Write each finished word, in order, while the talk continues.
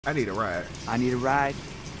I need a ride. I need a ride.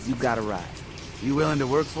 You got a ride. You willing to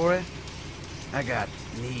work for it? I got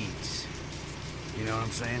needs. You know what I'm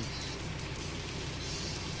saying?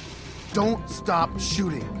 Don't stop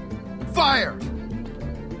shooting. Fire!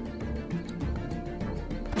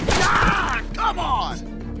 Ah! Come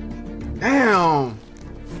on! Damn.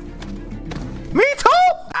 Me too.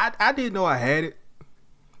 I didn't know I had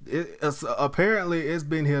it. Apparently it's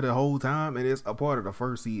been here the whole time, and it's a part of the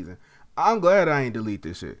first season. I'm glad I ain't delete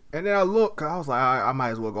this shit. And then I look, I was like, I might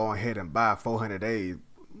as well go ahead and buy 400 days.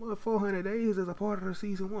 Well, 400 days is a part of the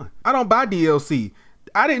season 1. I don't buy DLC.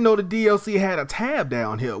 I didn't know the DLC had a tab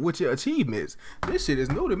down here with your achievements. This shit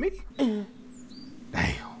is new to me.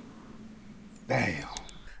 Damn.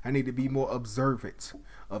 I need to be more observant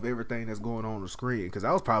of everything that's going on the screen, because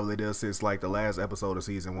I was probably there since like the last episode of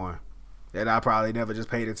season 1. And I probably never just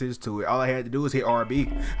paid attention to it. All I had to do was hit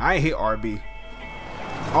RB. I ain't hit RB.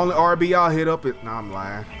 Only RB y'all hit up is... Nah, I'm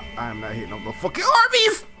lying. I am not hitting no fucking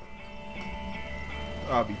RBs!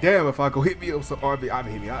 I'll be damn if I go hit me up some RB. I'll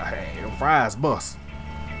be hitting me out. Hey, them fries bust.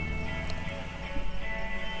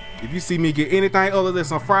 If you see me get anything other than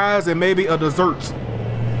some fries and maybe a dessert,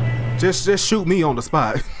 just shoot me on the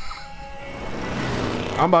spot.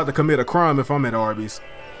 I'm about to commit a crime if I'm at Arby's.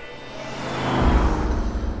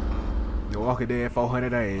 The Walking Dead 400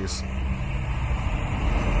 days.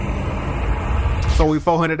 So we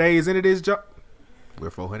 400 days into this job.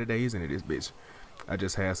 We're 400 days into this bitch. I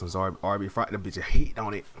just had some Arby's fries. The bitch hit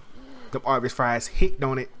on it. The Arby's fries hit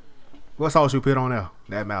on it. What sauce you put on there?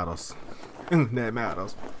 That matters. That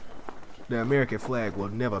matters. The American flag will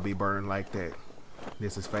never be burned like that.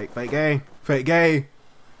 This is fake. Fake game. Fake game.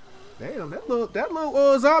 Damn, that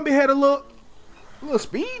little zombie had a little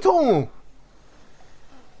speed to him.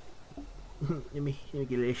 let me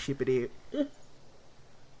get a little ship of that.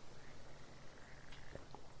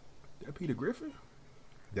 That Peter Griffin?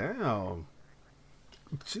 Damn.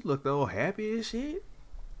 She looked all happy and shit.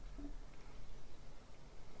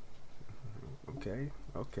 Okay.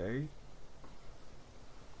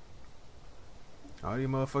 All these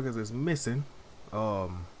motherfuckers is missing. I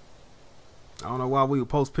don't know why we would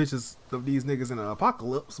post pictures of these niggas in an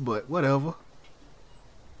apocalypse, but whatever.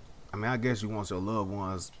 I mean, I guess you want your loved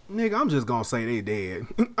ones. Nigga, I'm just gonna say they dead.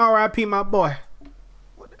 R.I.P. my boy.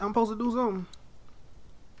 What, I'm supposed to do something?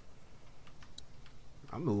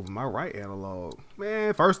 I'm moving my right analog.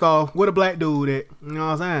 Man, first off, where the black dude at? You know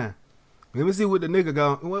what I'm saying? Let me see what the nigga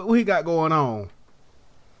got. What he got going on.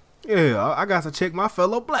 Yeah, I got to check my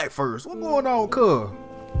fellow black first. What going on, cuz?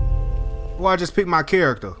 Or I just pick my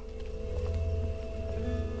character.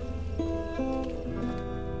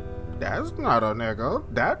 That's not a nigga.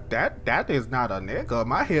 That is not a nigga.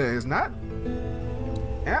 My hair is not.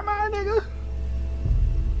 Am I a nigga?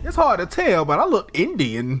 It's hard to tell, but I look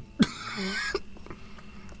Indian.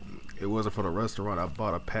 It wasn't for the restaurant. I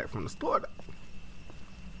bought a pack from the store.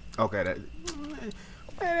 Okay, man,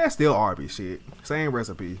 that's still Arby's shit. Same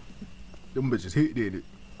recipe. Them bitches hit, did it.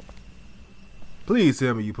 Please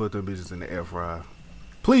tell me you put them bitches in the air fryer.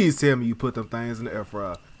 Please tell me you put them things in the air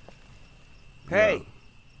fryer. Hey,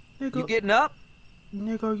 nigga, you getting up?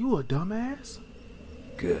 Nigga, you a dumbass?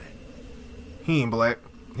 Good. He ain't black.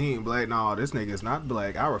 He ain't black. No, this nigga is not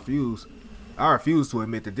black. I refuse to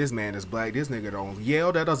admit that this man is black. This nigga don't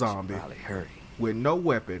yell at a zombie. Probably hurry. With no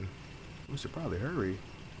weapon. We should probably hurry.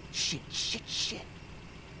 Shit.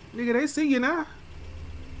 Nigga, they see you now.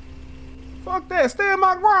 Fuck that. Stay in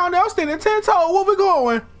my ground. I'm standing 10 toes. Where we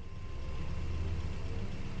going?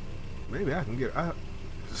 Maybe I can get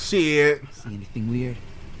shit. See anything weird?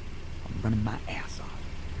 I'm running my ass off.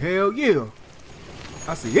 Hell yeah.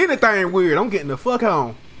 I see anything weird, I'm getting the fuck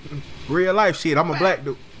home. Real life shit. I'm a black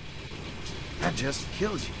dude. I just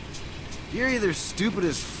killed you. You're either stupid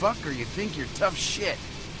as fuck or you think you're tough shit.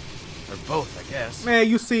 Or both, I guess. Man,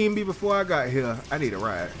 you seen me before I got here. I need a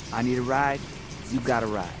ride. I need a ride. You got a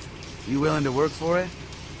ride. You willing to work for it?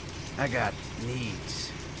 I got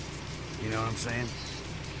needs. You know what I'm saying?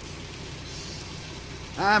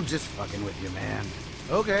 I'm just fucking with you, man.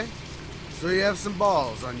 Okay. So you have some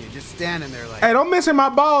balls on you, just standing there like... Hey, don't mention my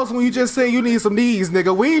balls when you just say you need some knees,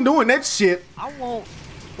 nigga. We ain't doing that shit. I won't.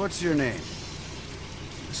 What's your name?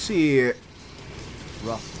 Shit.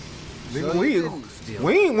 Russell. Nigga, So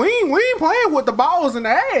we ain't playing with the balls and the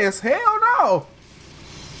ass. Hell no.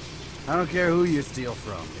 I don't care who you steal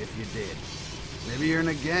from, if you did. Maybe you're in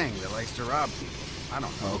a gang that likes to rob people. I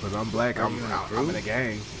don't know. Oh, because I'm black, I'm in a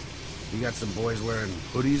gang. You got some boys wearing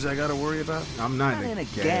hoodies I gotta worry about? I'm not in a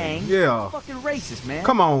gang. Yeah. Fucking racist, man.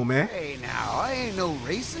 Come on, man. Hey, now, I ain't no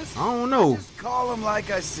racist. I don't know. Just call him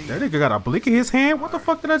like I see. That nigga got a blick in his hand? What the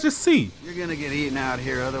fuck did I just see? You're gonna get eaten out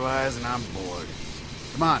here otherwise, and I'm bored.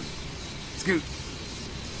 Come on. Scoot.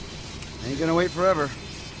 Ain't gonna wait forever.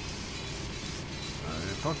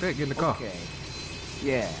 Fuck that, get in the car. Okay.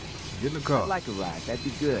 Yeah. Get in the car. I'd like a ride. That'd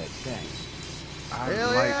be good. Thanks. I'd Hell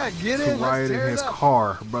like yeah, get to in. Let's ride in tear it his up.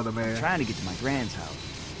 car, brother man. I'm trying to get to my grand's house.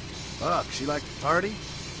 Fuck, she like to party?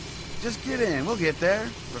 Just get in. We'll get there.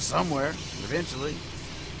 Or somewhere. Eventually.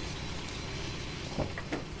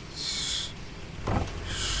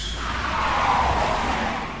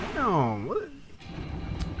 Damn, what?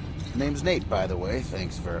 Name's Nate, by the way.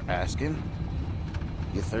 Thanks for asking.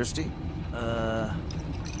 You thirsty? Here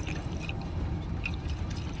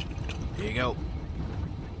you go.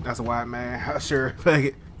 That's a white man. Sure, fuck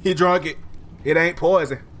it. He drunk it. It ain't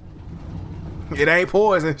poison. It ain't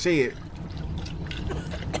poison, shit.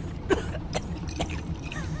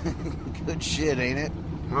 Good shit, ain't it?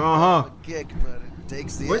 Uh-huh. Kick, but it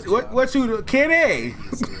takes the What you do? Kenny?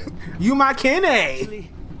 You my Kenny.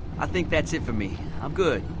 Actually, I think that's it for me. I'm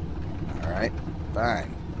good. Alright,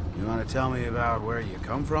 fine. You want to tell me about where you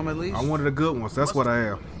come from, at least? I'm one of the good ones. That's what I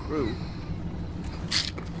am. Crew.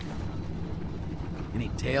 Any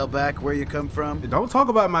tailback where you come from? Don't talk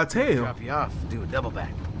about my tail. Drop you off. Do a double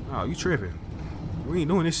back. Oh, you tripping. We ain't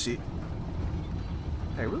doing this shit.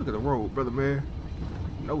 Hey, look at the road, brother man.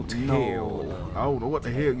 No tail. I don't know what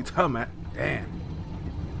the hell you talking about. Damn.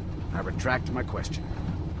 I retract my question.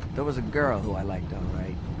 There was a girl who I liked, all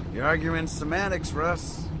right. You're arguing semantics,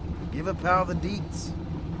 Russ. Give a pal the deets.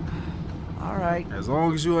 All right. As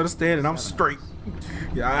long as you understand it, I'm straight.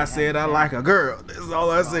 Yeah, I said I like a girl. That's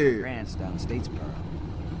all I said. Grants down in Statesboro.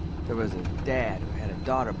 There was a dad who had a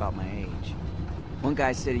daughter about my age. One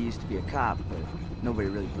guy said he used to be a cop, but nobody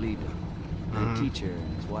really believed him. A teacher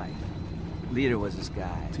and his wife. Leader was this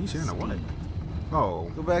guy. Teacher and a Steve. wife.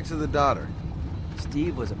 Oh. Go back to the daughter.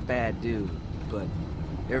 Steve was a bad dude, but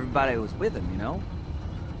everybody was with him, you know?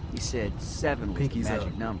 He said 7 was Pinky's the magic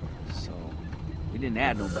up. number, so we didn't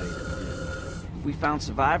add nobody to the group. If we found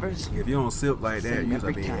survivors, If you don't sip like that, send you's a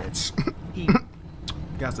every time. bitch. he...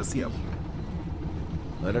 Got to sip.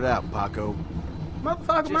 Let it out, Paco.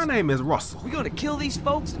 Motherfucker, my name is Russell. We gonna kill these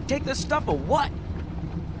folks and take their stuff or what?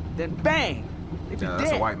 Then bang! They'd be Yeah, dead.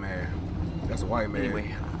 that's a white man. That's a white man.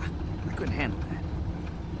 Anyway, I couldn't handle that.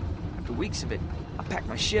 After weeks of it, I packed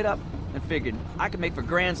my shit up and figured I could make for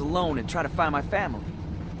Grands alone and try to find my family.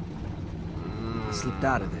 I slipped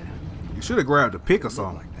out of there. You should have grabbed a pick or Looked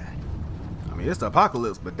something. like that. I mean, it's the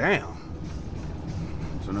apocalypse, but damn.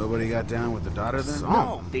 So nobody got down with the daughter then? Some.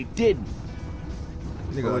 No, they didn't.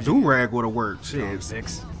 Nigga, a do-rag would have worked. Shit.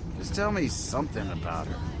 6. Just tell me something about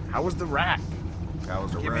her. How was the rack? That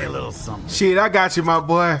was the Give me a little something. Shit, I got you, my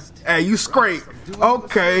boy. Hey, you scrape. I'm doing you a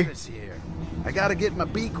Okay. service here. I gotta get my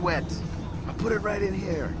beak wet. I'll put it right in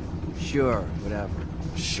here. Sure, whatever.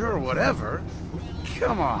 Sure, whatever.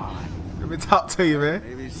 Come on. Let me talk to you, man.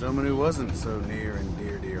 Maybe someone who wasn't so near and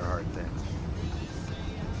dear to your heart then.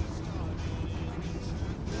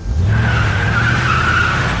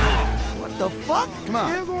 What the fuck? Come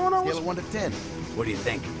on. What's going on? Scale of 1 to 10. What do you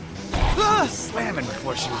think? Slamming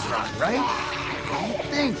before she was rocked, right? What do you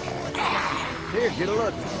think? Here, get a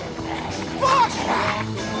look. Fuck!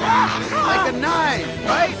 Like a 9,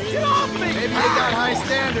 right? Get off me! Maybe they got high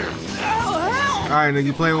standards. All right, nigga,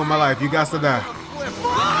 you playing with my life. You got to die.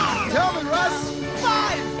 Tell me, Russ.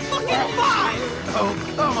 5! Fucking 5!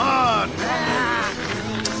 Oh, come on, man.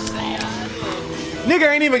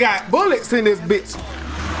 Nigga ain't even got bullets in this bitch.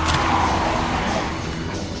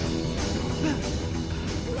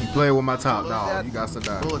 You playing with my top dog. You got to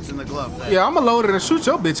die. Bullets in the glove bag. Yeah, I'ma load it and shoot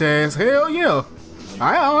your bitch ass. Hell yeah.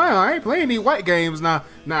 I ain't playing these white games now.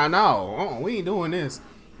 No. We ain't doing this.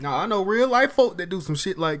 No, I know real life folk that do some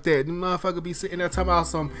shit like that. Them motherfucker be sitting there talking about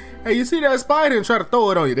some, hey, you see that spider, and try to throw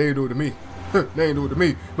it on you. They ain't do it to me. They ain't do it to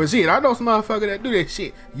me. But shit, I know some motherfucker that do that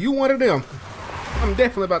shit. You one of them. I'm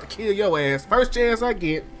definitely about to kill your ass. First chance I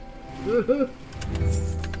get.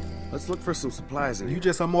 Let's look for some supplies in You here.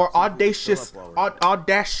 just a more audacious,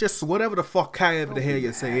 audacious, whatever the fuck however the hell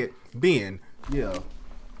you say it. Ben. Yeah.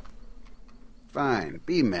 Fine,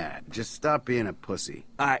 be mad. Just stop being a pussy.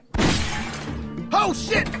 Alright. Oh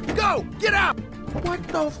shit! Go! Get out! What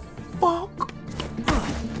the fuck?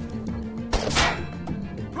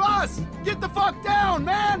 Russ! Get the fuck down,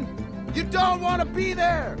 man! You don't want to be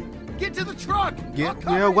there! Get to the truck! Yeah,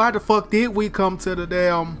 why the fuck did we come to the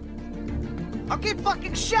damn... I'll get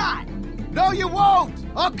fucking shot! No, you won't!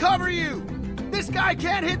 I'll cover you! This guy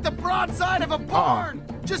can't hit the broadside of a barn!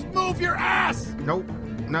 Just move your ass! Nope,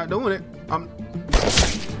 not doing it.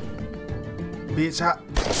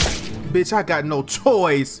 Bitch, I got no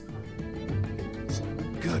choice.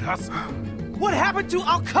 Good hustle. What happened to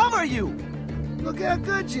I'll cover you? Look how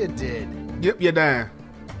good you did. Yep, you're dying.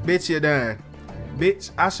 Bitch, you done.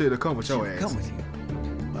 Bitch, I should have come with your Should've ass. come with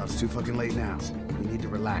you. Well, it's too fucking late now. You need to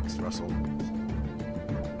relax, Russell.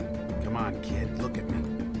 Come on, kid. Look at me.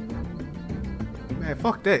 Man,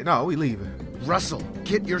 fuck that. No, we leaving. Russell,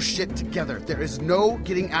 get your shit together. There is no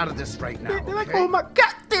getting out of this right now. Like, Okay? oh my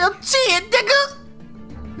goddamn chin, nigga!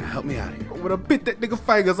 Now help me out here. I'm gonna bit that nigga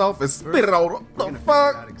fingers off and spit it on him. We're The gonna figure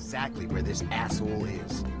out fuck? exactly where this asshole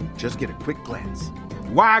is. Just get a quick glance.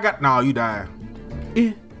 Why I got? No, you dying.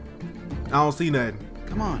 I don't see nothing.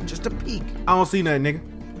 Come on, just a peek. I don't see nothing, nigga.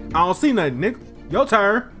 I don't see nothing, nigga. Your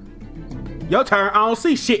turn. Your turn. I don't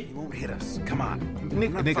see shit. He won't hit us. Come on.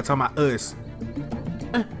 Nigga talking about us.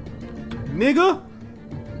 Nigga.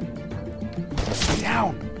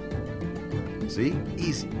 Down. See?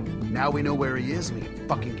 Easy. Now we know where he is. We can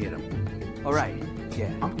fucking get him. All right. Yeah.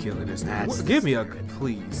 I'm killing this nigga. That's the Give me a spirit.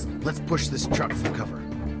 please. Let's push this truck for cover.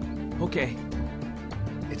 Okay.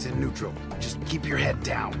 It's in neutral. Just keep your head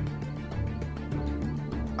down.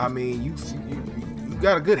 I mean, you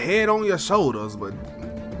got a good head on your shoulders, but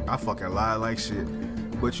I fucking lie like shit.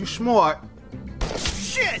 But you smart.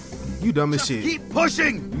 Shit! You dumb as shit. Keep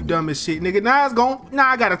pushing! You dumb as shit, nigga. Now it's gone. Now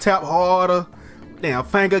I gotta tap harder. Damn,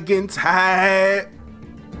 finger getting tired.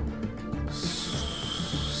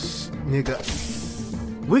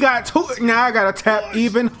 Nigga. We got two. Now I gotta tap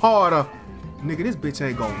even harder. Nigga, this bitch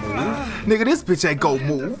ain't gonna move. Nigga, this bitch ain't gonna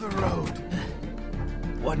move. The road.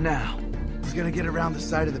 What now? We're gonna get around the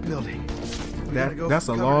side of the building. We gotta go That's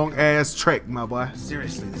for a cover long and ass trek, my boy. go.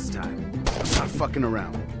 Seriously this time. I'm not fucking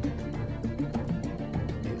around.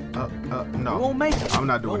 We No. won't make it. I'm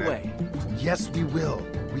not doing no that. way. Yes, we will.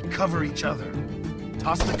 We cover each other.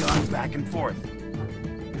 Toss the gun back and forth.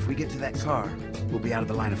 If we get to that car, we'll be out of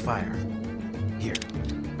the line of fire. Here.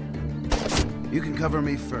 You can cover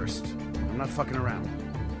me first. I'm not fucking around.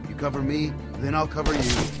 You cover me, then I'll cover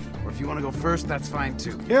you. Or if you want to go first, that's fine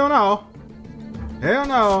too. Hell no. Hell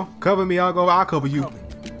no. Cover me, I'll cover you.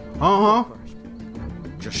 Uh-huh.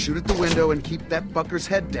 Just shoot at the window and keep that fucker's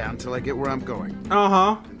head down till I get where I'm going.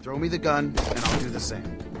 Uh-huh. And throw me the gun, and I'll do the same.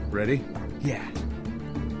 Ready? Yeah.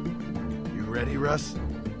 You ready, Russ?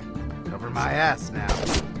 Cover my ass now.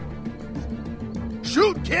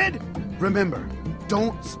 Shoot, kid! Remember,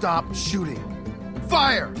 don't stop shooting.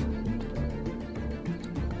 Fire!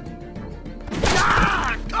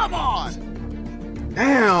 Ah! Come on!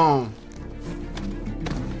 Damn.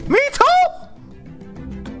 Me too.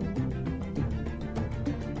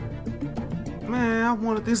 Man, I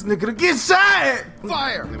wanted this nigga to get shot.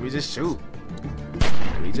 Fire! Let me just shoot.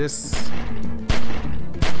 Let me just.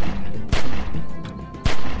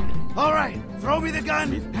 All right, throw me the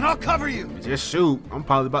gun, and I'll cover you. Just shoot. I'm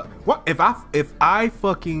probably about. What if I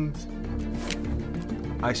fucking.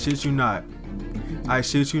 I shit you not. I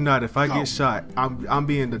shit you not. If I get shot, I'm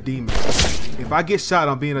being the demon. If I get shot,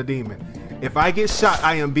 I'm being a demon. If I get shot,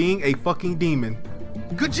 I am being a fucking demon.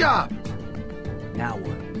 Good job. Now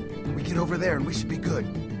what? We get over there, and we should be good.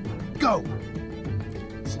 Go.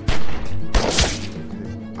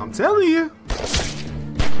 I'm telling you.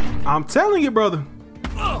 I'm telling you, brother.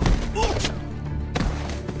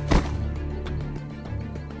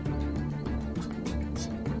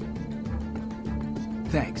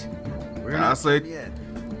 Thanks. We're I'll not say- done yet.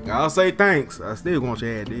 I'll say thanks. I still want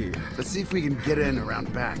your head dead. Let's see if we can get in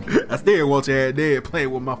around back. I still want your head dead playing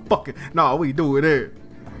with my fucking. No, we doing that.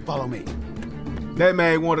 Follow me. That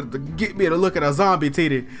man wanted to get me to look at a zombie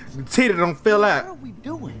titty. The titty don't fill What out. are we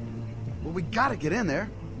doing? Well, we gotta get in there.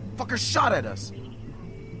 Fucker shot at us.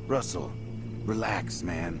 Russell, relax,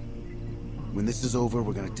 man. When this is over,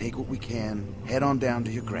 we're gonna take what we can, head on down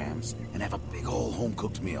to your Grams, and have a big ol'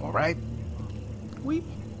 home-cooked meal, all right? Weep.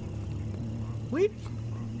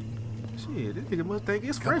 Shit, this nigga must think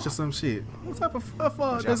it's French or some shit. What type of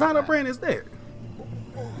out designer for that. brand is that?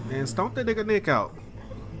 Man, stomp that nigga neck out.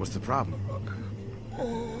 What's the problem?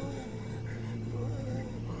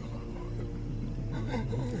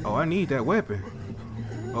 Oh, I need that weapon.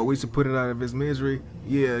 Oh, we should put it out of his misery.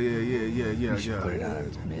 Yeah. Put it out of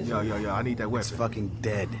its misery. Yeah. I need that It's weapon. fucking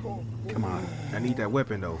dead. Come on. I need that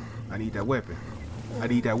weapon though. I need that weapon.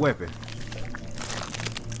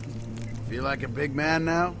 Feel like a big man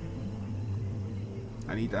now?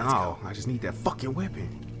 I need that. Oh, I just need that fucking weapon.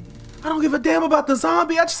 I don't give a damn about the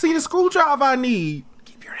zombie. I just see the screwdriver I need.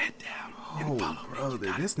 Keep your head down Oh, and follow me. brother,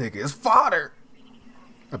 You got this nigga is fodder.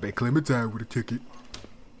 I bet Clementine with a ticket.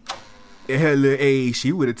 And her little age,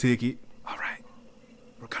 she with a ticket. it. All right.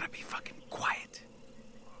 We're gonna be fucking quiet.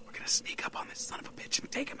 We're gonna sneak up on this son of a bitch and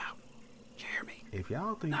take him out. You hear me? If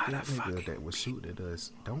y'all think Not that a nigga fucking that was shooting at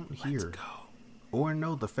us don't Let's hear go. or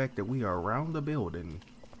know the fact that we are around the building,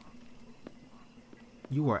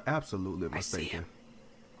 you are absolutely I see mistaken. him.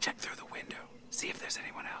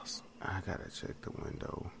 I gotta check the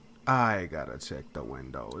window. I gotta check the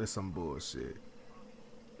window. This some bullshit.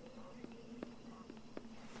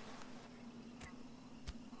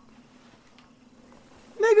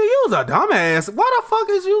 Nigga, you was a dumbass. Why the fuck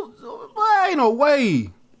is you? Well, ain't no way.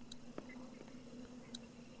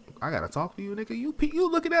 I gotta talk to you, nigga.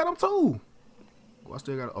 You looking at him too. Well, I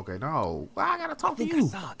still gotta. Okay, no. Why I gotta talk to you? I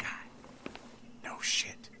saw a guy. No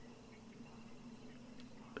shit.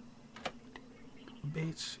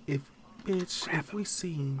 Bitch, if we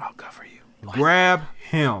seen, I'll cover you. grab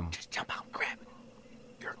him. Just jump out and grab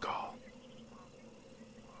it. Your call.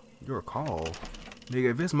 Your call,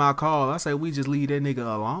 nigga. If it's my call, I say we just leave that nigga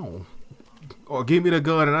alone, or give me the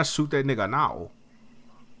gun and I shoot that nigga now.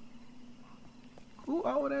 Who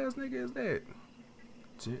old ass nigga is that?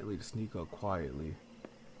 Gently to sneak up quietly.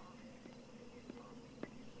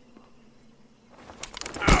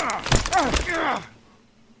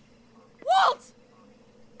 Walt!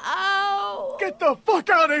 Oh! Get the fuck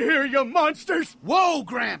out of here, you monsters! Whoa,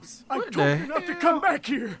 Gramps! I What told the you not to hell? come back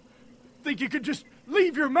here. Think you could just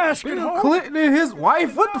leave your mask at Bill home? Clinton and his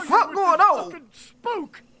wife. What the Now fuck you're going with this on? fucking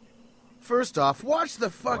spook. First off, watch the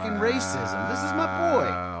fucking racism. This is my boy.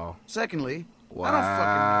 Wow. Secondly, Wow. I don't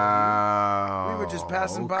fucking know you. We were just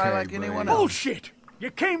passing by Okay, like anyone buddy. else. Bullshit! You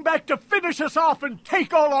came back to finish us off and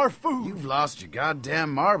take all our food. You've lost your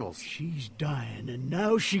goddamn marbles. She's dying, and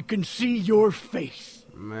now she can see your face.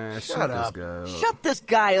 Man, Shut shut up. this guy up. Shut this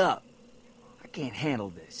guy up. I can't handle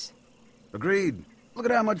this. Agreed. Look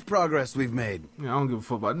at how much progress we've made. Yeah, I don't give a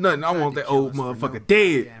fuck about nothing. I want that Kill old us for no motherfucker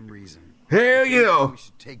dead. Damn reason. Hell yeah. We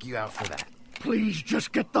should take you out for that. Please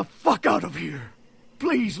just get the fuck out of here.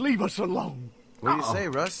 Please leave us alone. What do you say,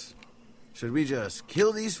 Russ? Should we just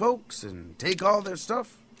kill these folks and take all their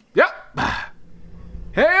stuff? Yep.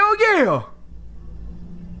 Hell yeah.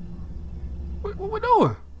 What we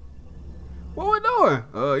doing? What we doing?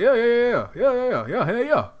 Yeah.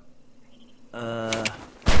 Hell yeah.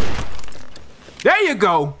 There you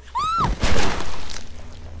go.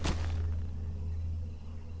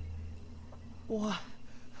 What?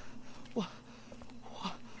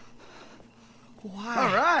 Why?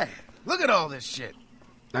 All right. Look at all this shit.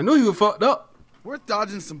 I knew you were fucked up. We're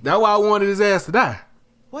dodging some... That's why I wanted his ass to die.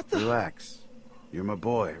 What the? Relax. You're my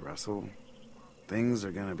boy, Russell. Things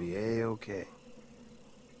are gonna be A-okay.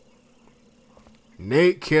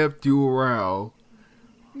 Nate kept you around.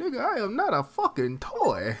 Nigga, I am not a fucking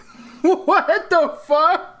toy. What the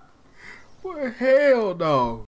fuck? What hell no?